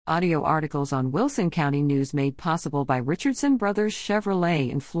Audio articles on Wilson County News made possible by Richardson Brothers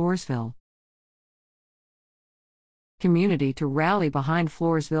Chevrolet in Floresville. Community to rally behind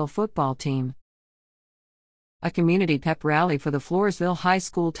Floresville football team. A community pep rally for the Floresville High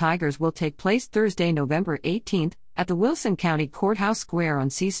School Tigers will take place Thursday, November 18th, at the Wilson County Courthouse Square on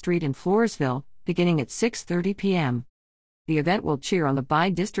C Street in Floresville, beginning at 6:30 p.m. The event will cheer on the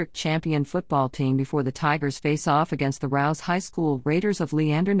by-district champion football team before the Tigers face off against the Rouse High School Raiders of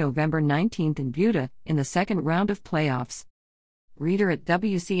Leander November 19th in Buda in the second round of playoffs. Reader at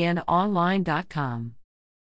WCNonline.com.